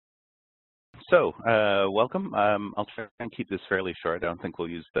Welcome. I'll try and keep this fairly short. I don't think we'll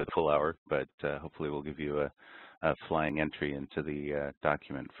use the full hour, but hopefully we'll give you a flying entry into the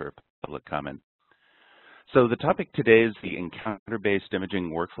document for public comment. So the topic today is the encounter-based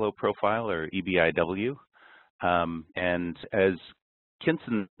imaging workflow profile, or EBIW. And as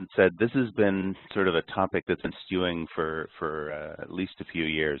Kinson said, this has been sort of a topic that's been stewing for at least a few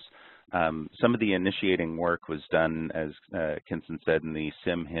years. Some of the initiating work was done, as Kinson said, in the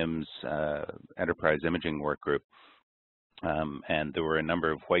SIM-HIMSS Enterprise Imaging Work Group. And there were a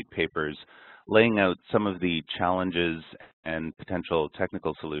number of white papers laying out some of the challenges and potential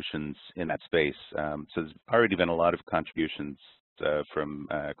technical solutions in that space. So there's already been a lot of contributions from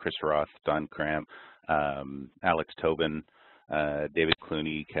Chris Roth, Don Cram, Alex Tobin, David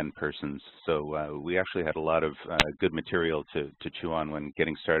Clooney, Ken Persons. So we actually had a lot of good material to chew on when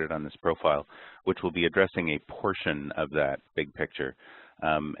getting started on this profile, which will be addressing a portion of that big picture.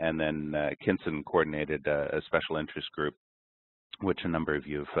 And then Kinson coordinated a special interest group, which a number of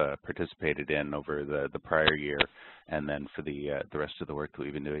you have participated in over the prior year, and then for the rest of the work that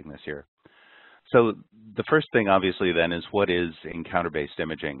we've been doing this year. So the first thing, obviously, then, is what is encounter-based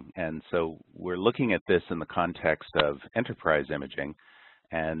imaging? And so we're looking at this in the context of enterprise imaging,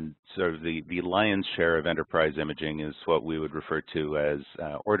 and sort of the lion's share of enterprise imaging is what we would refer to as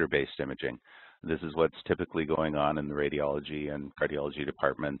order-based imaging. This is what's typically going on in the radiology and cardiology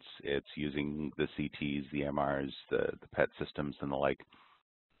departments. It's using the CTs, the MRs, the PET systems, and the like.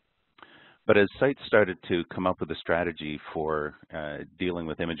 But as sites started to come up with a strategy for dealing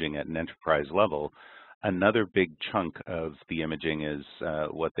with imaging at an enterprise level, another big chunk of the imaging is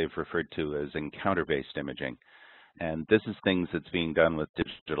what they've referred to as encounter-based imaging. And this is things that's being done with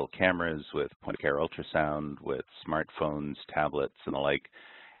digital cameras, with point-of-care ultrasound, with smartphones, tablets, and the like.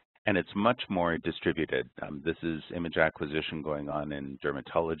 And it's much more distributed. This is image acquisition going on in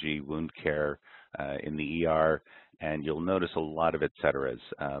dermatology, wound care, in the ER, and you'll notice a lot of et ceteras.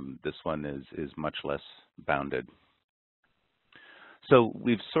 This one is much less bounded. So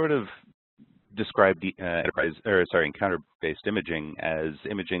we've sort of described the encounter-based imaging as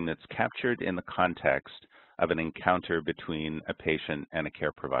imaging that's captured in the context of an encounter between a patient and a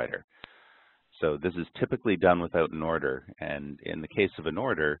care provider. So this is typically done without an order, and in the case of an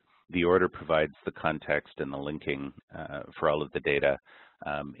order, the order provides the context and the linking for all of the data.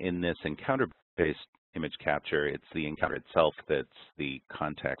 In this encounter-based image capture, it's the encounter itself that's the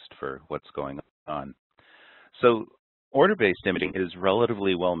context for what's going on. So order-based imaging is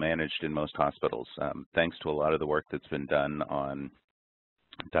relatively well managed in most hospitals, thanks to a lot of the work that's been done on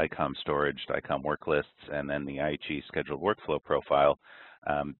DICOM storage, DICOM work lists, and then the IHE scheduled workflow profile.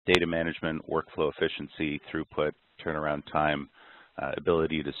 Data management, workflow efficiency, throughput, turnaround time,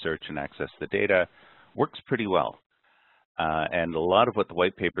 ability to search and access the data works pretty well. And a lot of what the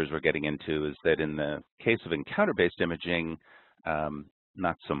white papers were getting into is that in the case of encounter-based imaging,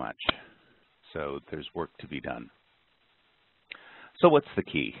 not so much. So there's work to be done. So what's the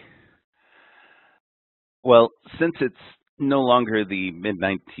key? Well, since it's no longer the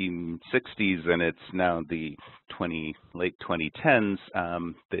mid-1960s and it's now the late 2010s,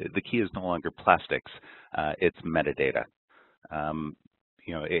 the key is no longer plastics, it's metadata.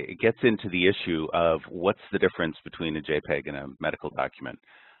 You know, it gets into the issue of what's the difference between a JPEG and a medical document,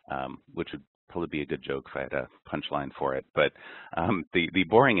 which would probably be a good joke if I had a punchline for it. But the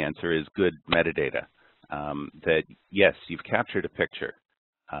boring answer is good metadata. That, yes, you've captured a picture,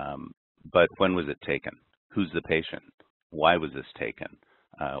 but when was it taken? Who's the patient? Why was this taken?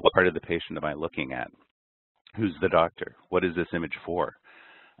 What part of the patient am I looking at? Who's the doctor? What is this image for?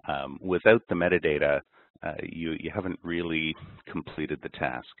 Without the metadata, you haven't really completed the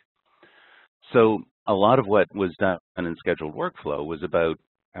task. So a lot of what was done in scheduled workflow was about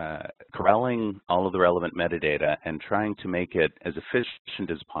corralling all of the relevant metadata and trying to make it as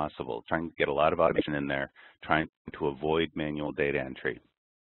efficient as possible, trying to get a lot of automation in there, trying to avoid manual data entry.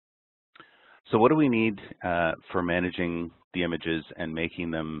 So what do we need for managing the images and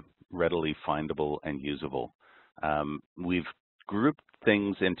making them readily findable and usable? We've grouped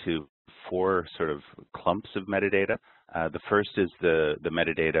things into 4 sort of clumps of metadata. The first is the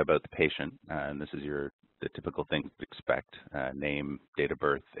metadata about the patient, and this is the typical thing to expect: name, date of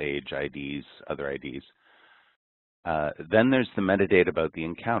birth, age, IDs, other IDs. Then there's the metadata about the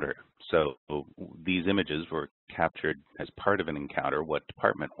encounter. So these images were captured as part of an encounter. What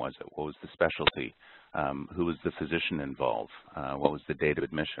department was it? What was the specialty? Who was the physician involved? What was the date of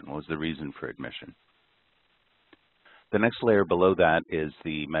admission? What was the reason for admission? The next layer below that is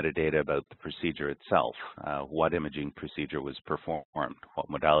the metadata about the procedure itself. What imaging procedure was performed? What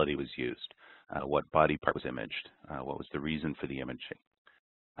modality was used? What body part was imaged? What was the reason for the imaging?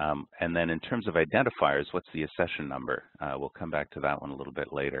 And then in terms of identifiers, what's the accession number? We'll come back to that one a little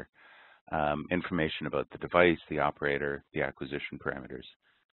bit later. Information about the device, the operator, the acquisition parameters.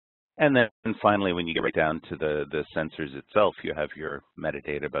 And then finally, when you get right down to the sensors itself, you have your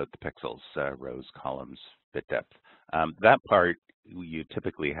metadata about the pixels, rows, columns, bit depth. That part you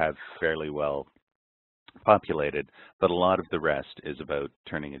typically have fairly well populated, but a lot of the rest is about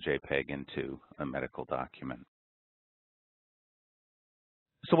turning a JPEG into a medical document.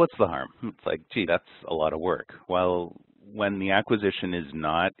 So what's the harm? It's like, gee, that's a lot of work. Well, when the acquisition is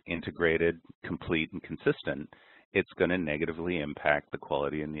not integrated, complete, and consistent, it's going to negatively impact the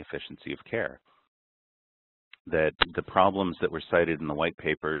quality and the efficiency of care. That the problems that were cited in the white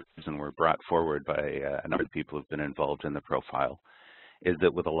papers and were brought forward by a number of people who've been involved in the profile is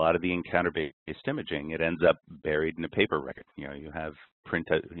that with a lot of the encounter-based imaging, it ends up buried in a paper record. You have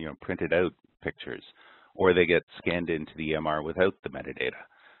printed out pictures, or they get scanned into the EMR without the metadata.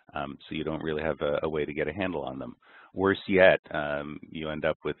 So you don't really have a way to get a handle on them. Worse yet, you end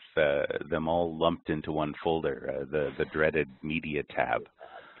up with them all lumped into one folder, the dreaded media tab.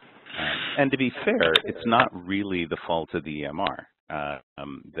 And to be fair, it's not really the fault of the EMR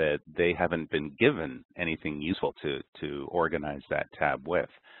that they haven't been given anything useful to organize that tab with.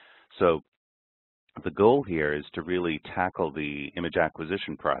 So the goal here is to really tackle the image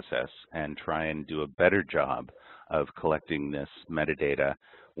acquisition process and try and do a better job of collecting this metadata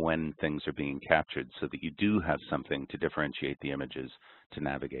when things are being captured so that you do have something to differentiate the images to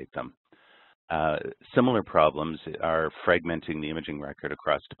navigate them. Similar problems are fragmenting the imaging record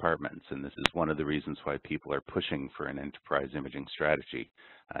across departments, and this is one of the reasons why people are pushing for an enterprise imaging strategy.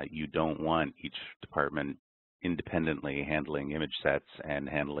 You don't want each department independently handling image sets and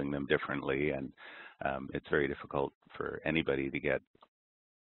handling them differently, and it's very difficult for anybody to get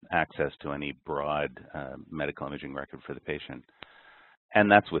access to any broad medical imaging record for the patient. And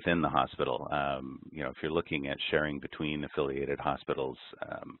that's within the hospital. If you're looking at sharing between affiliated hospitals,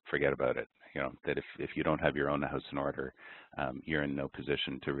 forget about it. That if you don't have your own house in order, you're in no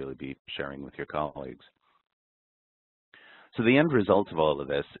position to really be sharing with your colleagues. So the end result of all of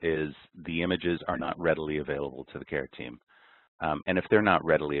this is the images are not readily available to the care team. And if they're not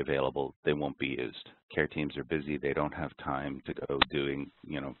readily available, they won't be used. Care teams are busy. They don't have time to go doing,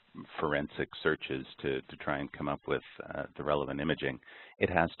 forensic searches to try and come up with the relevant imaging. It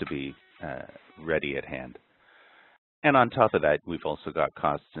has to be ready at hand. And on top of that, we've also got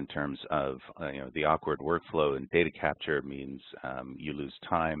costs in terms of, the awkward workflow and data capture means you lose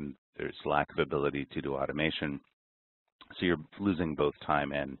time. There's lack of ability to do automation. So you're losing both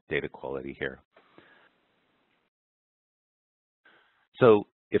time and data quality here. So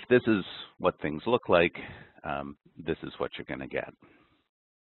if this is what things look like, this is what you're going to get.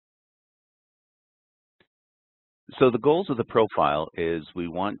 So the goals of the profile is we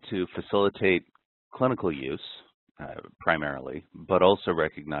want to facilitate clinical use primarily, but also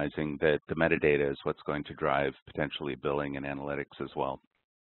recognizing that the metadata is what's going to drive potentially billing and analytics as well.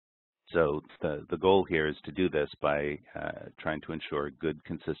 So the goal here is to do this by trying to ensure good,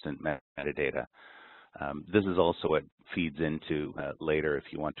 consistent metadata. This is also what feeds into later if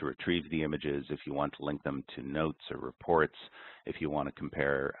you want to retrieve the images, if you want to link them to notes or reports, if you want to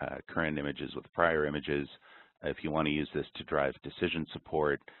compare current images with prior images, if you want to use this to drive decision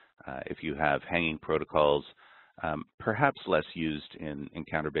support, if you have hanging protocols, perhaps less used in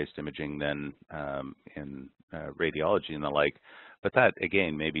encounter-based imaging than in radiology and the like, but that,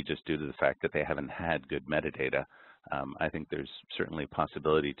 again, may be just due to the fact that they haven't had good metadata. I think there's certainly a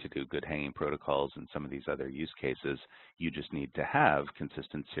possibility to do good hanging protocols in some of these other use cases. You just need to have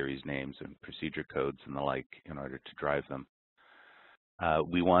consistent series names and procedure codes and the like in order to drive them.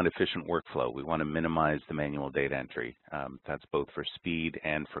 We want efficient workflow. We want to minimize the manual data entry. That's both for speed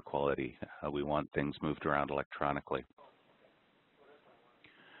and for quality. We want things moved around electronically.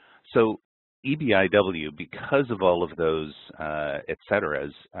 So EBIW, because of all of those et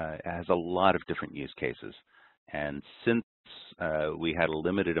ceteras, has a lot of different use cases. And since we had a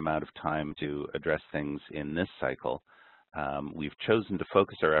limited amount of time to address things in this cycle, we've chosen to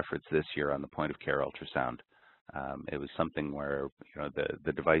focus our efforts this year on the point-of-care ultrasound. It was something where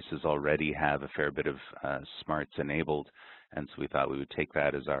the devices already have a fair bit of smarts enabled, and so we thought we would take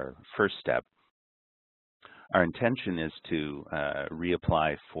that as our first step. Our intention is to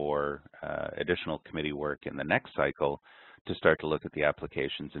reapply for additional committee work in the next cycle to start to look at the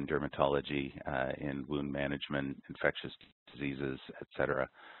applications in dermatology, in wound management, infectious diseases, et cetera.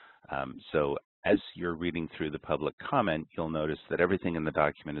 So as you're reading through the public comment, you'll notice that everything in the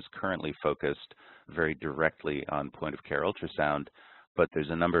document is currently focused very directly on point-of-care ultrasound, but there's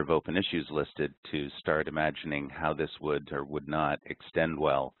a number of open issues listed to start imagining how this would or would not extend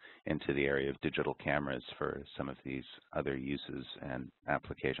well into the area of digital cameras for some of these other uses and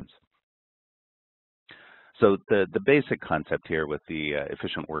applications. So the basic concept here with the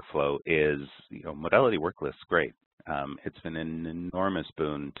efficient workflow is, modality work lists, great. It's been an enormous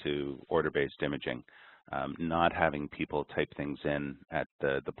boon to order-based imaging. Not having people type things in at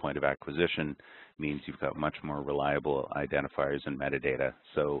the point of acquisition means you've got much more reliable identifiers and metadata.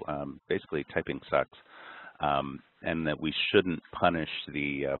 So basically typing sucks. And that we shouldn't punish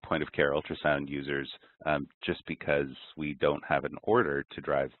the point-of-care ultrasound users just because we don't have an order to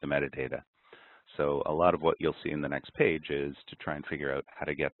drive the metadata. So a lot of what you'll see in the next page is to try and figure out how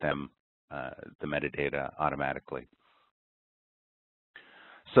to get them the metadata automatically.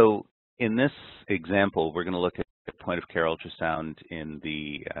 So in this example, we're going to look at point-of-care ultrasound in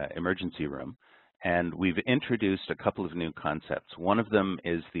the emergency room, and we've introduced a couple of new concepts. One of them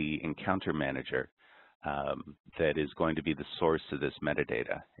is the encounter manager that is going to be the source of this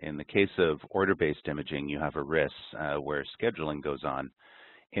metadata. In the case of order-based imaging, you have a RIS where scheduling goes on.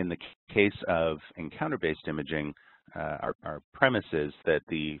 In the case of encounter-based imaging, our premise is that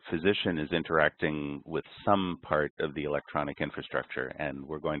the physician is interacting with some part of the electronic infrastructure, and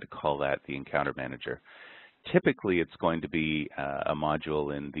we're going to call that the encounter manager. Typically, it's going to be a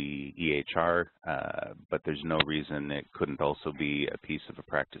module in the EHR, but there's no reason it couldn't also be a piece of a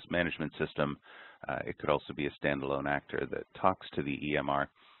practice management system. It could also be a standalone actor that talks to the EMR,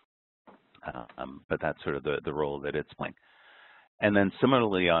 but that's sort of the role that it's playing. And then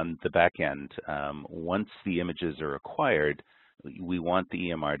similarly on the back end, once the images are acquired, we want the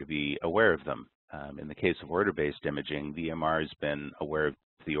EMR to be aware of them. In the case of order-based imaging, the EMR has been aware of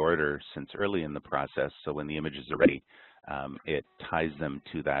the order since early in the process, so when the images are ready, it ties them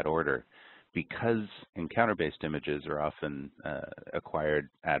to that order. Because encounter-based images are often acquired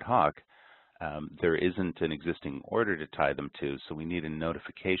ad hoc, there isn't an existing order to tie them to, so we need a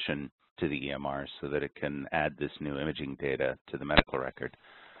notification to the EMR so that it can add this new imaging data to the medical record.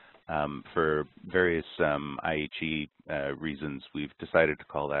 For various IHE reasons, we've decided to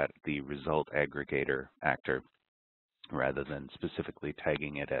call that the result aggregator actor rather than specifically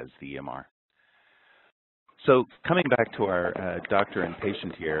tagging it as the EMR. So coming back to our doctor and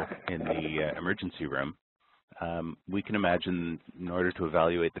patient here in the emergency room, we can imagine in order to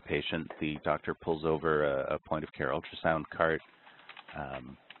evaluate the patient, the doctor pulls over a point-of-care ultrasound cart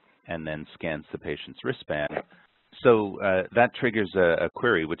and then scans the patient's wristband. So that triggers a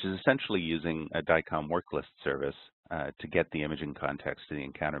query, which is essentially using a DICOM worklist service to get the imaging context to the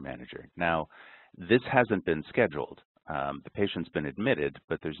encounter manager. Now, this hasn't been scheduled. The patient's been admitted,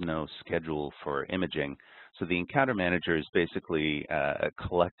 but there's no schedule for imaging. So the encounter manager is basically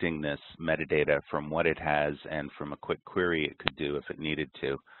collecting this metadata from what it has and from a quick query it could do if it needed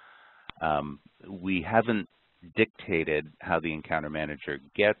to. We haven't dictated how the encounter manager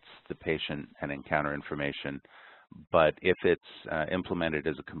gets the patient and encounter information, but if it's implemented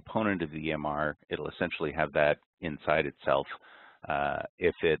as a component of the EMR, it'll essentially have that inside itself.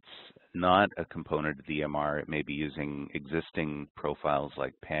 If it's not a component of the EMR, it may be using existing profiles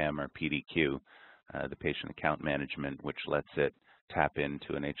like PAM or PDQ, the patient account management, which lets it tap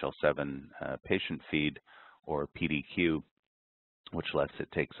into an HL7 patient feed, or PDQ, which lets it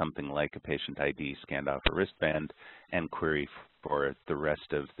take something like a patient ID scanned off a wristband and query for the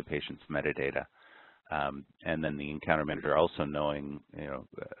rest of the patient's metadata. And then the encounter manager, also knowing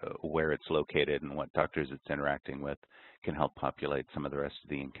where it's located and what doctors it's interacting with, can help populate some of the rest of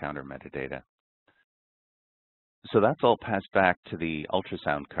the encounter metadata. So that's all passed back to the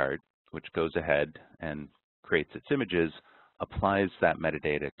ultrasound cart, which goes ahead and creates its images, applies that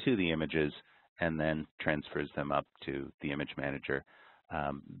metadata to the images, and then transfers them up to the image manager.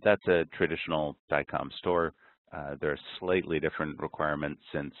 That's a traditional DICOM store. There are slightly different requirements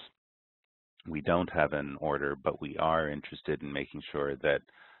since we don't have an order, but we are interested in making sure that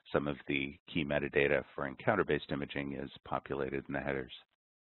some of the key metadata for encounter-based imaging is populated in the headers.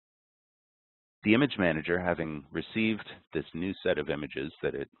 The image manager, having received this new set of images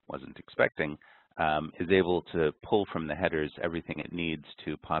that it wasn't expecting, is able to pull from the headers everything it needs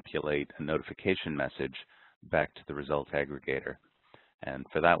to populate a notification message back to the result aggregator. And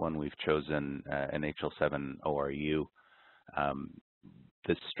for that one, we've chosen an HL7 ORU.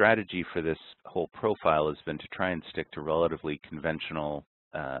 The strategy for this whole profile has been to try and stick to relatively conventional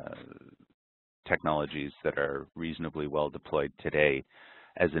technologies that are reasonably well deployed today.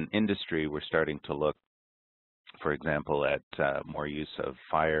 As an industry, we're starting to look, for example, at more use of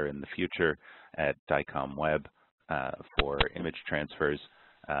FHIR in the future, at DICOM Web for image transfers.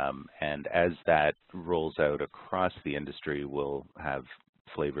 And as that rolls out across the industry, we'll have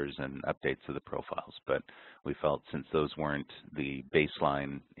flavors and updates of the profiles. But we felt since those weren't the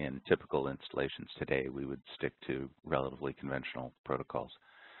baseline in typical installations today, we would stick to relatively conventional protocols.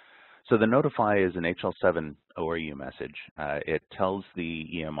 So the notify is an HL7 ORU message. It tells the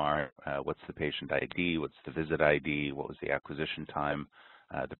EMR what's the patient ID, what's the visit ID, what was the acquisition time,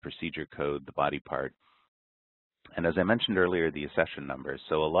 the procedure code, the body part, and as I mentioned earlier, the accession number.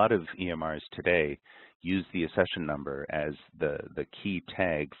 So a lot of EMRs today use the accession number as the key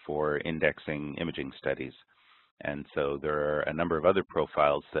tag for indexing imaging studies. And so there are a number of other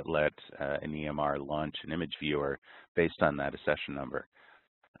profiles that let an EMR launch an image viewer based on that accession number.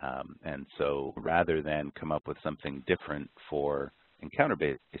 And so rather than come up with something different for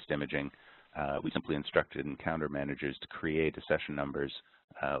encounter-based imaging, we simply instructed encounter managers to create accession numbers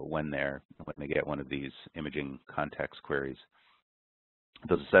when they get one of these imaging context queries.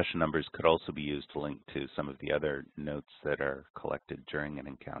 Those accession numbers could also be used to link to some of the other notes that are collected during an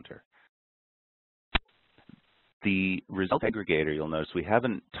encounter. The result aggregator, you'll notice we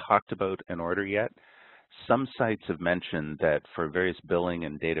haven't talked about an order yet. Some sites have mentioned that for various billing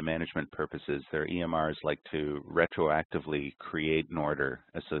and data management purposes, their EMRs like to retroactively create an order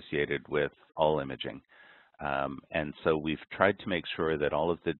associated with all imaging. And so we've tried to make sure that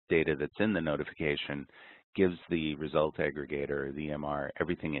all of the data that's in the notification gives the result aggregator, the EMR,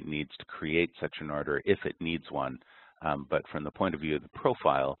 everything it needs to create such an order if it needs one. But from the point of view of the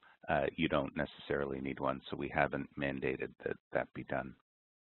profile, you don't necessarily need one, so we haven't mandated that that be done.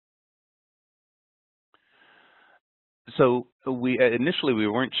 So initially we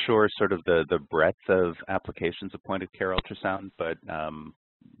weren't sure sort of the breadth of applications of point-of-care ultrasound, but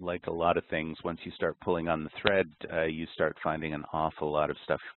like a lot of things, once you start pulling on the thread, you start finding an awful lot of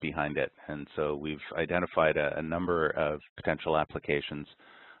stuff behind it. And so we've identified a number of potential applications,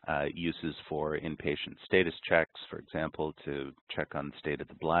 uses for inpatient status checks, for example, to check on the state of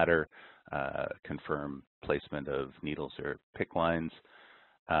the bladder, confirm placement of needles or PICC lines.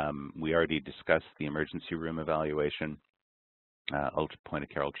 We already discussed the emergency room evaluation.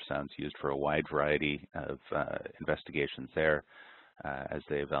 Point-of-care ultrasounds used for a wide variety of investigations there as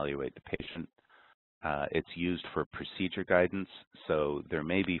they evaluate the patient. It's used for procedure guidance. So there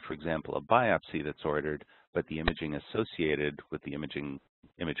may be, for example, a biopsy that's ordered, but the imaging associated with the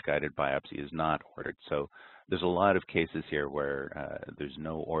image-guided biopsy is not ordered. So there's a lot of cases here where there's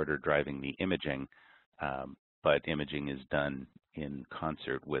no order driving the imaging, but imaging is done in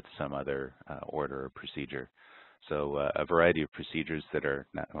concert with some other order or procedure. So a variety of procedures that are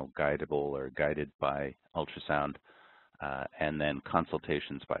not guidable or guided by ultrasound, and then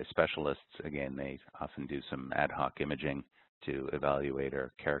consultations by specialists. Again, they often do some ad hoc imaging to evaluate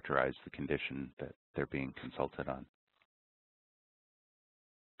or characterize the condition that they're being consulted on.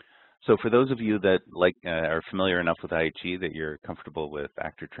 So for those of you that are familiar enough with IHE that you're comfortable with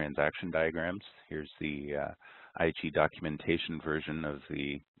actor transaction diagrams, here's the IHE documentation version of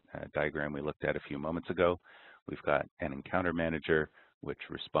the diagram we looked at a few moments ago. We've got an encounter manager, which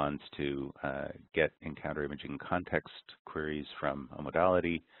responds to get encounter imaging context queries from a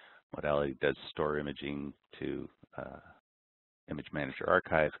modality. Modality does store imaging to Image Manager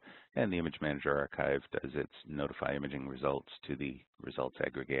Archive, and the Image Manager Archive does its notify imaging results to the results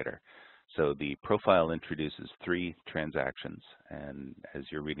aggregator. So the profile introduces 3 transactions, and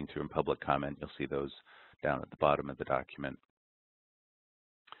as you're reading through in public comment, you'll see those down at the bottom of the document.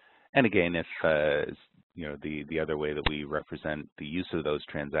 And again, if you know, the other way that we represent the use of those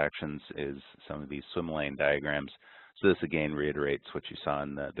transactions is some of these swim lane diagrams. So this again reiterates what you saw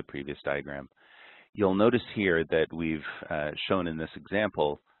in the previous diagram. You'll notice here that we've shown in this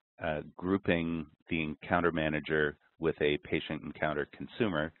example grouping the encounter manager with a patient encounter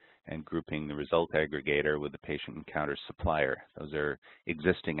consumer and grouping the result aggregator with the patient encounter supplier. Those are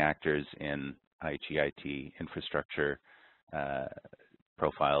existing actors in IHE IT infrastructure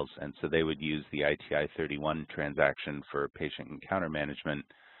profiles, and so they would use the ITI 31 transaction for patient encounter management,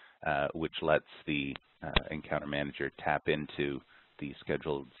 which lets the encounter manager tap into the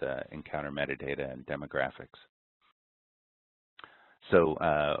scheduled encounter metadata and demographics. So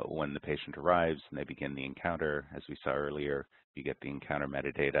when the patient arrives and they begin the encounter, as we saw earlier, you get the encounter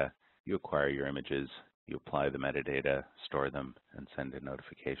metadata, you acquire your images, you apply the metadata, store them, and send a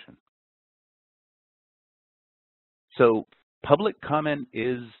notification. So public comment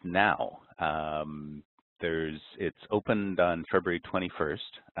is now. It's opened on February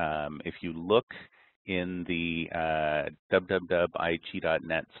 21st. If you look in the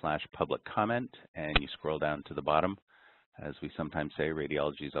www.ihe.net/public comment and you scroll down to the bottom, as we sometimes say,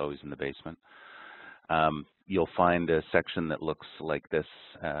 radiology is always in the basement, you'll find a section that looks like this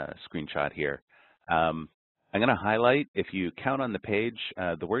screenshot here. I'm going to highlight, if you count on the page,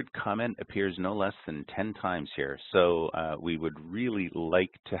 the word comment appears no less than 10 times here. So we would really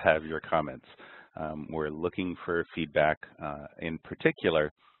like to have your comments. We're looking for feedback. In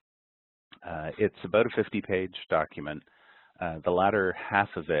particular, it's about a 50-page document. The latter half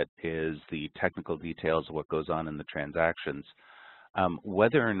of it is the technical details of what goes on in the transactions.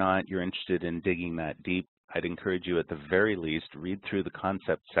 Whether or not you're interested in digging that deep, I'd encourage you at the very least read through the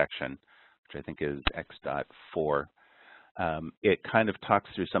concept section, which I think is X.4. It kind of talks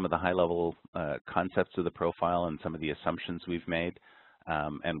through some of the high-level concepts of the profile and some of the assumptions we've made,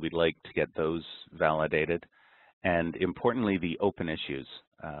 and we'd like to get those validated. And importantly, the open issues.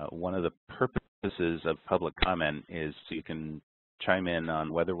 One of the purposes of public comment is so you can chime in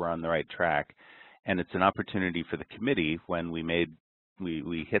on whether we're on the right track, and it's an opportunity for the committee when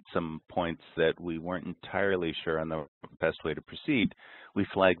we hit some points that we weren't entirely sure on the best way to proceed, we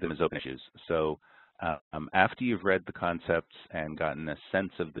flag them as open issues. So after you've read the concepts and gotten a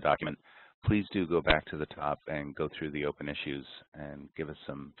sense of the document, please do go back to the top and go through the open issues and give us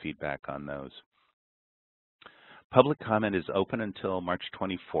some feedback on those. Public comment is open until March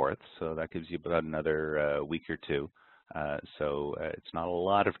 24th, so that gives you about another week or two. So it's not a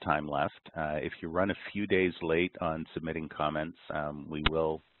lot of time left. If you run a few days late on submitting comments, we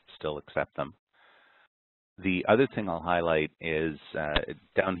will still accept them. The other thing I'll highlight is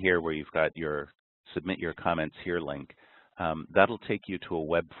down here where you've got your submit your comments here link. That'll take you to a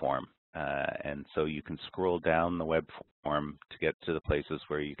web form. And so you can scroll down the web form to get to the places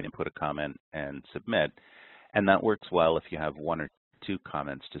where you can input a comment and submit. And that works well if you have 1 or 2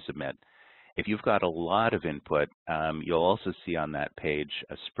 comments to submit. If you've got a lot of input, you'll also see on that page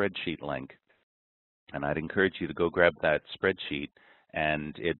a spreadsheet link. And I'd encourage you to go grab that spreadsheet,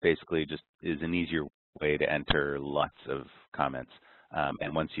 and it basically just is an easier way to enter lots of comments.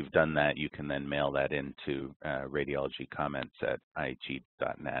 And once you've done that, you can then mail that into radiology comments at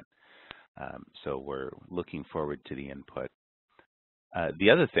IHE.net. So we're looking forward to the input. The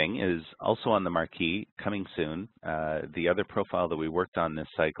other thing is also on the marquee, coming soon. The other profile that we worked on this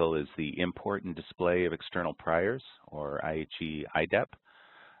cycle is the import and display of external priors, or IHE IDEP.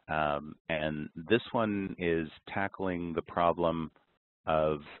 And this one is tackling the problem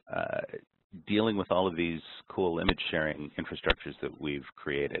of dealing with all of these cool image sharing infrastructures that we've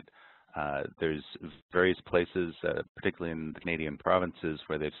created. There's various places, particularly in the Canadian provinces,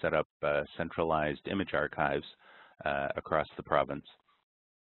 where they've set up centralized image archives across the province.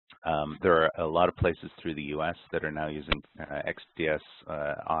 There are a lot of places through the U.S. that are now using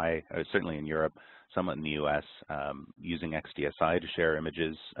XDSI, certainly in Europe, somewhat in the U.S., using XDSI to share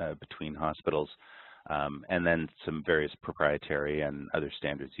images between hospitals, and then some various proprietary and other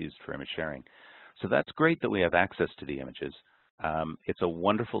standards used for image sharing. So that's great that we have access to the images. It's a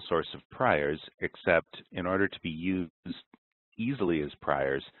wonderful source of priors, except in order to be used easily as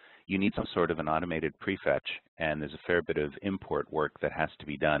priors, you need some sort of an automated prefetch, and there's a fair bit of import work that has to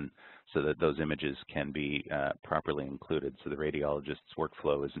be done so that those images can be properly included, so the radiologist's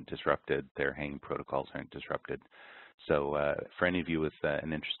workflow isn't disrupted, their hanging protocols aren't disrupted. So for any of you with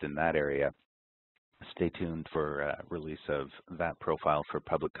an interest in that area, stay tuned for release of that profile for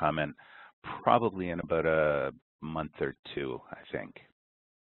public comment, probably in about a month or 2, I think.